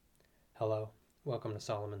Hello, welcome to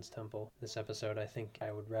Solomon's Temple. This episode, I think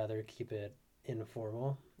I would rather keep it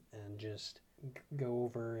informal and just go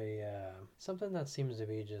over something that seems to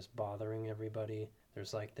be just bothering everybody.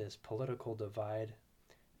 There's like this political divide.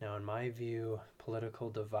 Now, in my view,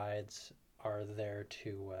 political divides are there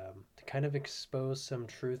to kind of expose some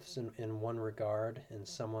truths in one regard, and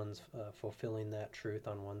someone's fulfilling that truth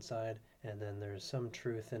on one side, and then there's some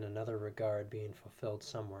truth in another regard being fulfilled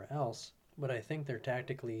somewhere else. But I think they're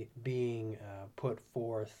tactically being put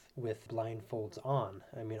forth with blindfolds on.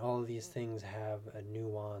 I mean, all of these things have a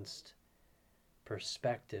nuanced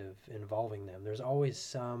perspective involving them. There's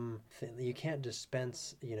always you can't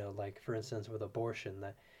dispense, like for instance with abortion,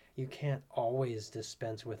 that you can't always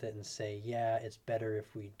dispense with it and say, yeah, it's better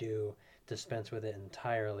if we do dispense with it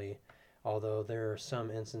entirely. Although there are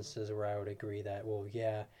some instances where I would agree that, well,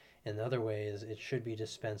 yeah, in other ways it should be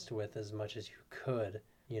dispensed with as much as you could.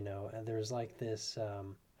 And there's like this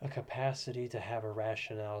a capacity to have a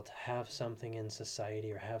rationale, to have something in society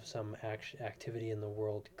or have some activity in the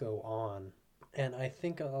world go on. And I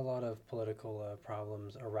think a lot of political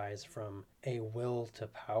problems arise from a will to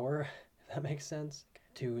power, if that makes sense,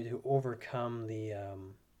 to overcome the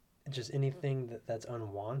just anything that's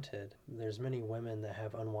unwanted. There's many women that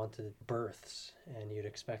have unwanted births, and you'd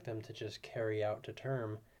expect them to just carry out to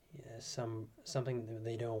term something that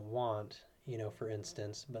they don't want, for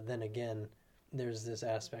instance. But then again, there's this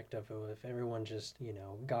aspect of if everyone just,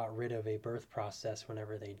 got rid of a birth process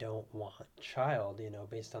whenever they don't want a child,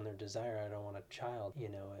 based on their desire, I don't want a child,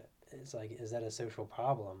 it's like, is that a social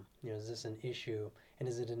problem? Is this an issue? And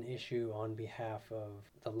is it an issue on behalf of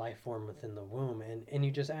the life form within the womb? And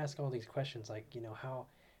you just ask all these questions like, how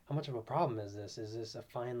much of a problem is this? Is this a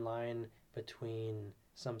fine line between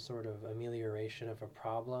some sort of amelioration of a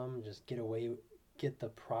problem, just get the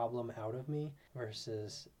problem out of me,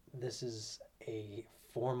 versus this is a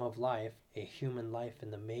form of life, a human life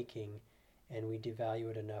in the making, and we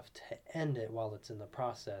devalue it enough to end it while it's in the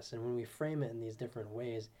process. And when we frame it in these different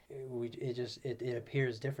ways, it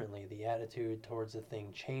appears differently. The attitude towards the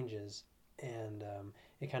thing changes, and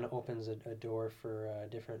it kind of opens a door for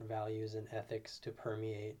different values and ethics to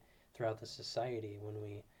permeate throughout the society when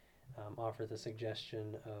we offer the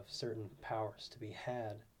suggestion of certain powers to be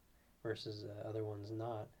had versus other ones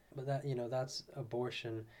not. But that's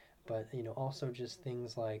abortion. But also just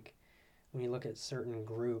things like when you look at certain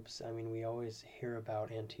groups. I mean, we always hear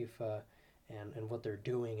about Antifa and what they're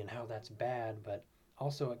doing and how that's bad, but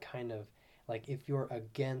also it kind of like, if you're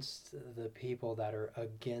against the people that are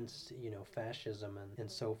against fascism and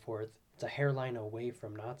so forth, it's a hairline away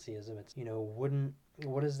from Nazism. It's wouldn't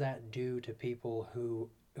what does that do to people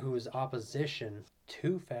whose opposition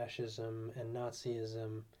to fascism and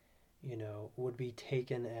Nazism would be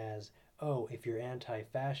taken as, oh, if you're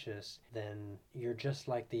anti-fascist, then you're just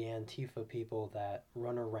like the Antifa people that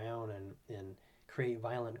run around and create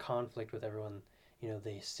violent conflict with everyone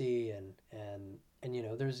they see, and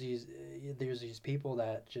there's these people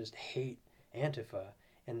that just hate Antifa.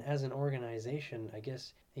 And as an organization, I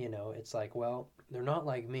guess it's like, well, they're not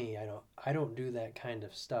like me. I don't do that kind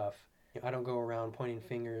of stuff. I don't go around pointing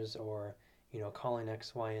fingers or calling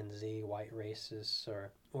X, Y, and Z white racists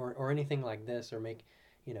or anything like this, or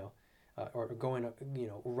or going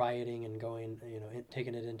rioting and going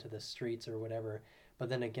taking it into the streets or whatever. But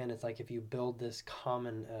then again, it's like, if you build this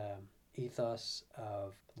common ethos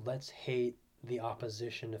of let's hate the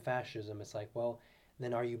opposition to fascism, it's like, well,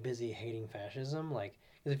 then are you busy hating fascism? Like,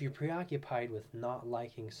 because if you're preoccupied with not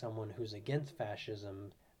liking someone who's against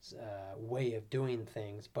fascism way of doing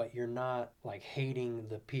things, but you're not like hating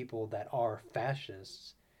the people that are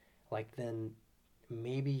fascists, like, then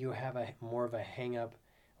maybe you have a more of a hang up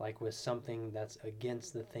like with something that's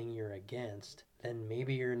against the thing you're against, then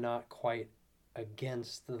maybe you're not quite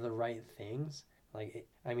against the right things. Like,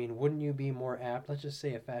 I mean, wouldn't you be more apt, let's just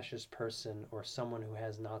say a fascist person or someone who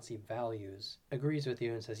has Nazi values agrees with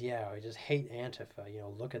you and says, yeah, I just hate Antifa,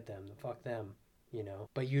 look at them, fuck them,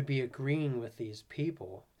 but you'd be agreeing with these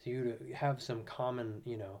people. So you'd have some common,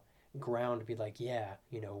 ground to be like, yeah,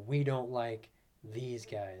 we don't like these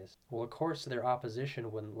guys. Well, of course, their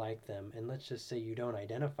opposition wouldn't like them, and let's just say you don't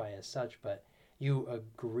identify as such, but you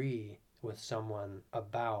agree with someone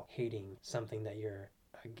about hating something that you're,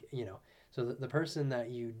 so the person that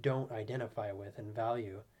you don't identify with and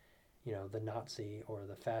value, the Nazi or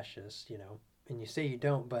the fascist, and you say you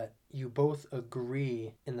don't, but you both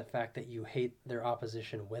agree in the fact that you hate their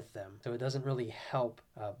opposition with them. So it doesn't really help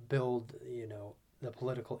build, the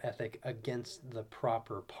political ethic against the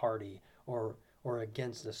proper party or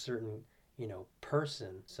against a certain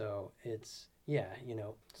person. So it's Yeah,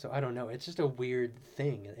 so I don't know. It's just a weird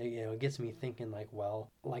thing. It gets me thinking like, well,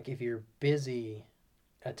 like if you're busy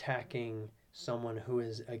attacking someone who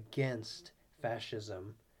is against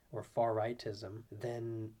fascism or far rightism,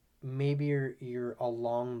 then maybe you're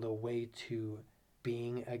along the way to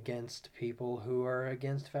being against people who are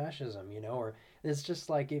against fascism, or it's just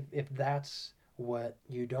like if that's what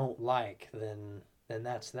you don't like, then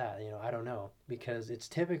that's that. I don't know, because it's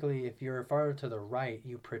typically if you're farther to the right,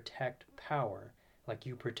 you protect power, like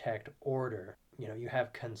you protect order. You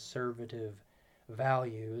have conservative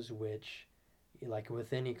values, which, like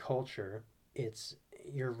with any culture, it's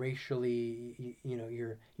you're racially,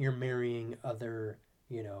 you're marrying other,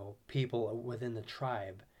 people within the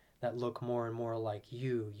tribe that look more and more like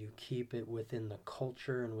you keep it within the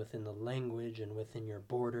culture and within the language and within your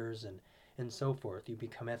borders and so forth. You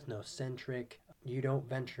become ethnocentric. You don't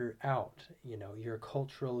venture out. You're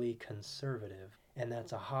culturally conservative, and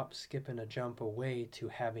that's a hop, skip, and a jump away to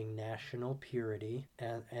having national purity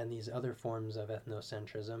and these other forms of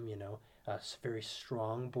ethnocentrism, very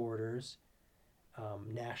strong borders,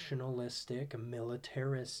 nationalistic,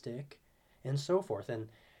 militaristic, and so forth. And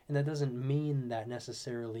that doesn't mean that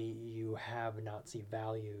necessarily you have Nazi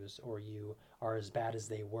values or you are as bad as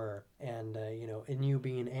they were. And in you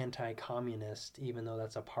being anti-communist, even though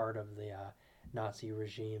that's a part of the Nazi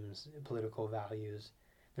regime's political values,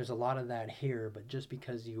 there's a lot of that here. But just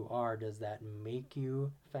because you are, does that make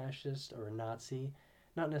you fascist or Nazi?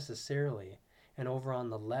 Not necessarily. And over on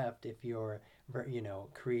the left, if you're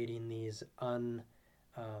creating these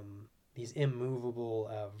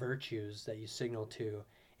immovable virtues that you signal to,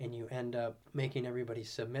 and you end up making everybody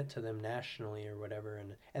submit to them nationally or whatever,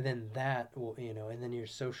 and then that will, and then you're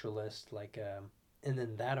socialist, like, and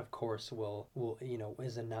then that of course will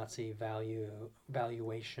is a Nazi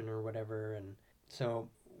valuation or whatever. And so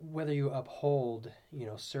whether you uphold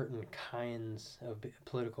certain kinds of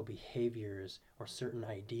political behaviors or certain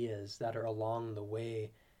ideas that are along the way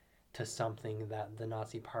to something that the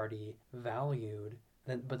Nazi Party valued,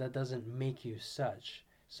 but that doesn't make you such.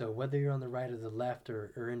 So whether you're on the right or the left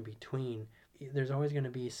or in between, there's always going to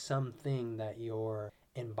be something that you're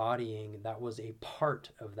embodying that was a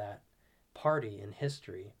part of that party in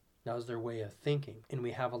history. That was their way of thinking. And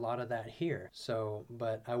we have a lot of that here. So,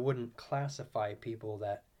 but I wouldn't classify people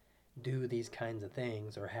that do these kinds of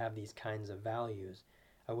things or have these kinds of values.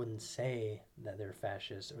 I wouldn't say that they're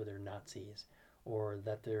fascists or they're Nazis or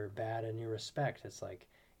that they're bad in your respect. It's like,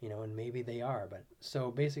 and maybe they are. But so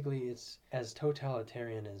basically, it's as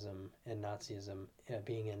totalitarianism and Nazism,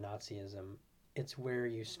 being in Nazism, it's where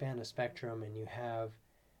you span a spectrum and you have,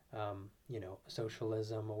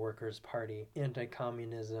 socialism, a workers' party, anti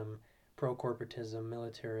communism, pro corporatism,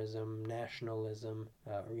 militarism, nationalism,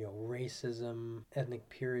 racism, ethnic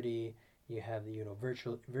purity. You have the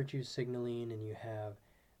virtue signaling, and you have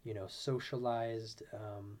socialized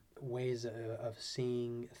ways of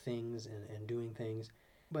seeing things and doing things.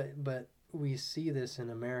 But we see this in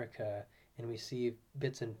America, and we see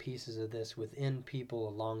bits and pieces of this within people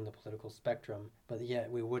along the political spectrum, but yet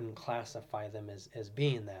we wouldn't classify them as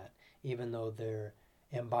being that, even though they're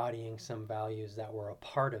embodying some values that were a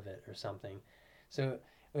part of it or something. So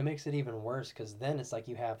it makes it even worse, because then it's like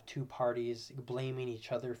you have two parties blaming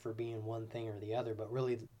each other for being one thing or the other, but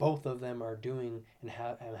really both of them are doing and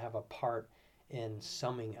have a part in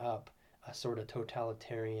summing up a sort of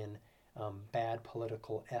totalitarian, bad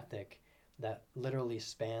political ethic that literally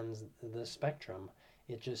spans the spectrum.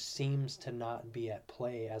 It just seems to not be at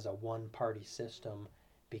play as a one party system,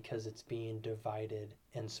 because it's being divided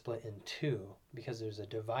and split in two, because there's a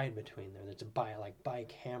divide between there. It's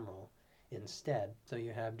bicameral instead. So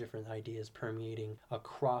you have different ideas permeating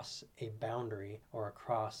across a boundary or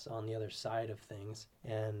across on the other side of things.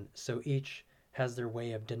 And so each has their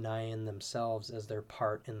way of denying themselves as their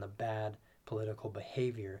part in the bad political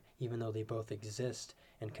behavior, even though they both exist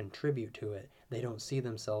and contribute to it. They don't see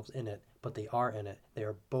themselves in it, but they are in it. They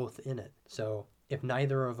are both in it. So if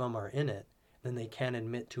neither of them are in it, then they can't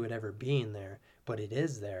admit to it ever being there, but it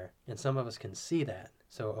is there, and some of us can see that.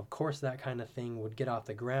 So of course that kind of thing would get off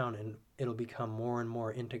the ground, and it'll become more and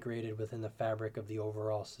more integrated within the fabric of the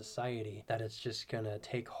overall society, that it's just going to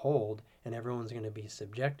take hold and everyone's going to be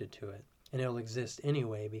subjected to it. And it'll exist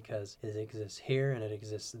anyway, because it exists here and it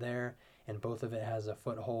exists there, and both of it has a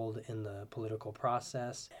foothold in the political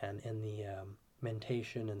process and in the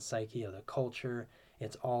mentation and psyche of the culture.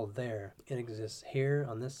 It's all there. It exists here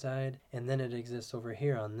on this side, and then it exists over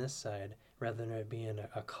here on this side, rather than it being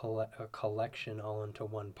a collection all into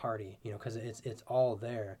one party. Because it's all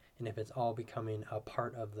there, and if it's all becoming a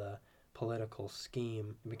part of the political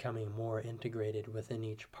scheme becoming more integrated within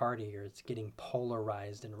each party, or it's getting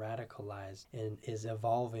polarized and radicalized and is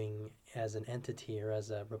evolving as an entity or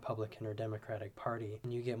as a Republican or Democratic party,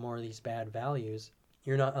 and you get more of these bad values,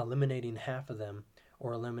 you're not eliminating half of them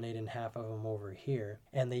or eliminating half of them over here.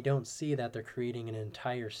 And they don't see that they're creating an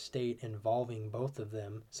entire state involving both of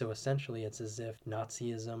them. So essentially, it's as if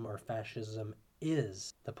Nazism or fascism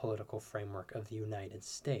is the political framework of the United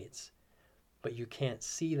States. But you can't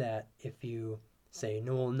see that if you say,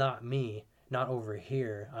 no, well, not me, not over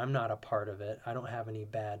here. I'm not a part of it. I don't have any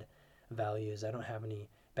bad values. I don't have any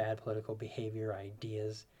bad political behavior,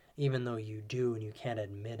 ideas. Even though you do and you can't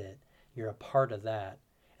admit it, you're a part of that.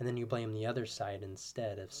 And then you blame the other side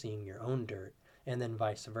instead of seeing your own dirt. And then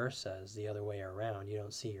vice versa is the other way around. You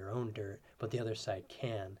don't see your own dirt, but the other side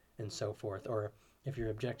can, and so forth. Or if you're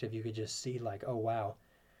objective, you could just see like, oh wow,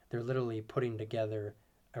 they're literally putting together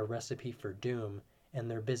a recipe for doom, and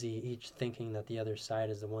they're busy each thinking that the other side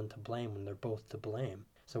is the one to blame when they're both to blame.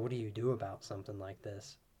 So what do you do about something like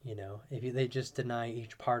this? If they just deny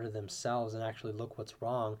each part of themselves and actually look what's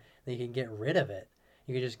wrong, they can get rid of it.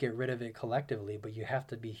 You can just get rid of it collectively, but you have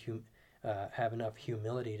to be have enough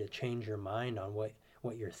humility to change your mind on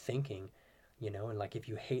what you're thinking, and like if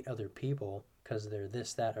you hate other people because they're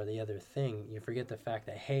this, that, or the other thing, you forget the fact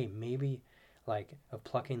that, hey, maybe like of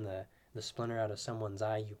plucking the splinter out of someone's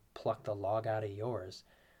eye, you pluck the log out of yours,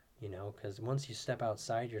 because once you step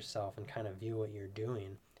outside yourself and kind of view what you're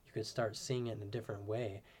doing, you could start seeing it in a different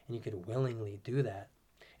way, and you could willingly do that.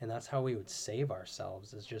 And that's how we would save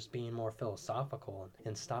ourselves, is just being more philosophical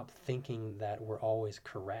and stop thinking that we're always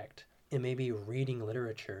correct. And maybe reading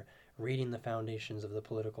literature, reading the foundations of the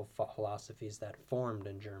political philosophies that formed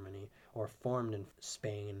in Germany or formed in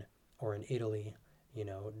Spain or in Italy,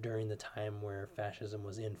 during the time where fascism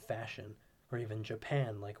was in fashion, or even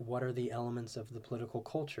Japan. Like, what are the elements of the political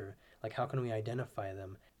culture? Like, how can we identify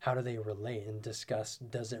them? How do they relate? And discuss,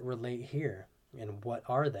 does it relate here? And what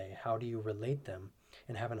are they? How do you relate them?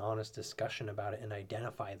 And have an honest discussion about it and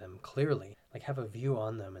identify them clearly. Like, have a view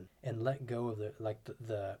on them and let go of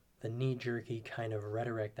the knee-jerky kind of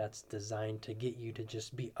rhetoric that's designed to get you to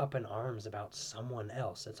just be up in arms about someone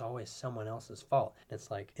else. It's always someone else's fault. It's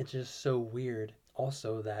like, it's just so weird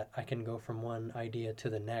also that I can go from one idea to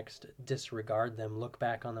the next, disregard them, look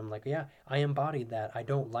back on them like, yeah, I embodied that. I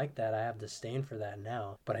don't like that. I have disdain for that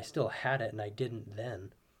now, but I still had it and I didn't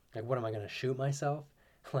then. Like, what am I going to shoot myself?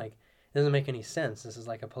 Like, it doesn't make any sense. This is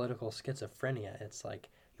like a political schizophrenia. It's like,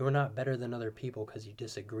 you're not better than other people because you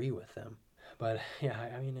disagree with them. But yeah,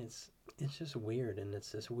 I mean, it's just weird, and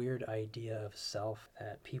it's this weird idea of self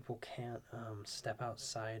that people can't step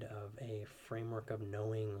outside of a framework of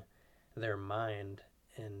knowing their mind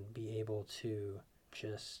and be able to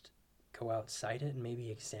just go outside it and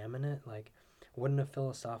maybe examine it. Like, wouldn't a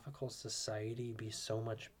philosophical society be so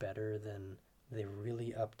much better than the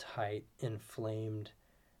really uptight, inflamed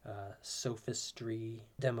sophistry,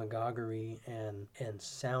 demagoguery, and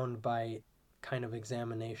soundbite kind of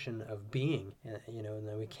examination of being, and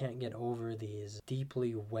then we can't get over these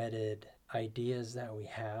deeply wedded ideas that we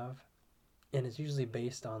have, and it's usually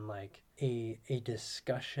based on like a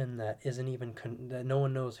discussion that isn't even that no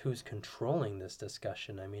one knows who's controlling this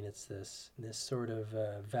discussion. I mean, it's this sort of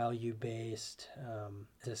value-based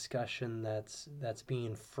discussion that's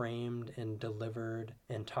being framed and delivered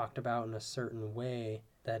and talked about in a certain way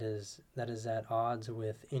that is at odds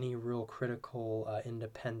with any real critical,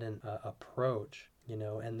 independent approach,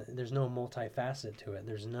 and there's no multifacet to it.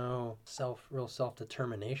 There's no real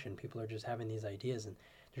self-determination. People are just having these ideas and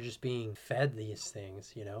they're just being fed these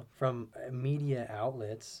things, from media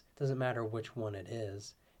outlets. Doesn't matter which one it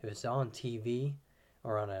is. If it's on TV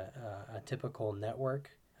or on a typical network,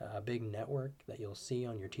 a big network that you'll see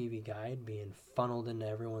on your TV guide being funneled into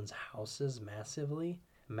everyone's houses massively,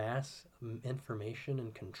 mass information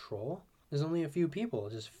and control. There's only a few people,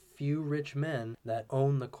 just few rich men that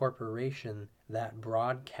own the corporation that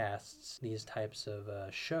broadcasts these types of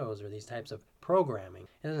shows or these types of programming.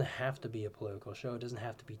 It doesn't have to be a political show. It doesn't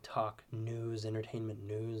have to be talk news, entertainment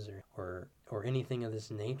news, or anything of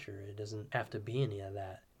this nature. It doesn't have to be any of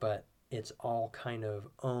that. But it's all kind of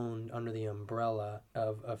owned under the umbrella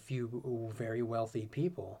of a few very wealthy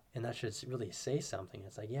people. And that should really say something.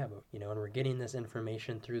 It's like, yeah, but, and we're getting this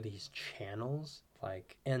information through these channels.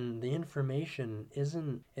 Like, and the information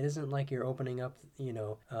isn't like you're opening up,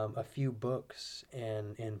 a few books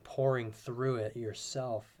and pouring through it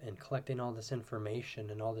yourself and collecting all this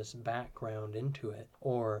information and all this background into it,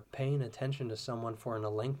 or paying attention to someone for a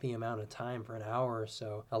lengthy amount of time, for an hour or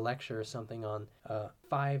so, a lecture or something on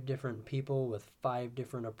 5 different people with 5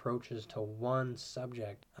 different approaches to one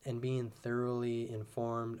subject, and being thoroughly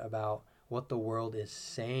informed about what the world is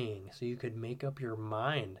saying, so you could make up your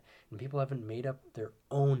mind. And people haven't made up their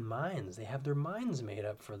own minds. They have their minds made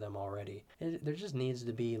up for them already. There just needs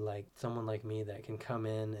to be like someone like me that can come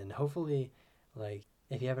in and hopefully, like,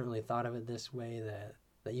 if you haven't really thought of it this way,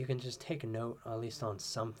 that you can just take a note, at least on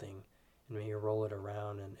something, and maybe roll it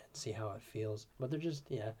around and see how it feels. But they're just,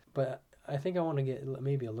 yeah. But I think I want to get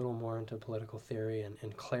maybe a little more into political theory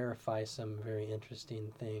and clarify some very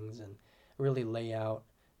interesting things, and really lay out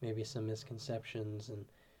maybe some misconceptions,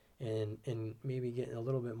 and maybe get a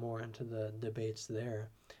little bit more into the debates there.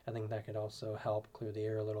 I think that could also help clear the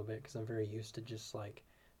air a little bit, because I'm very used to just like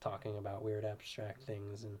talking about weird abstract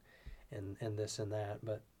things and this and that.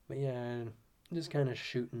 But yeah, just kind of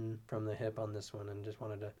shooting from the hip on this one, and just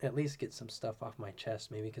wanted to at least get some stuff off my chest,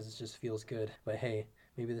 maybe because it just feels good. But hey,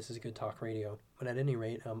 maybe this is good talk radio. But at any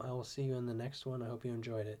rate, I will see you in the next one. I hope you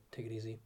enjoyed it. Take it easy.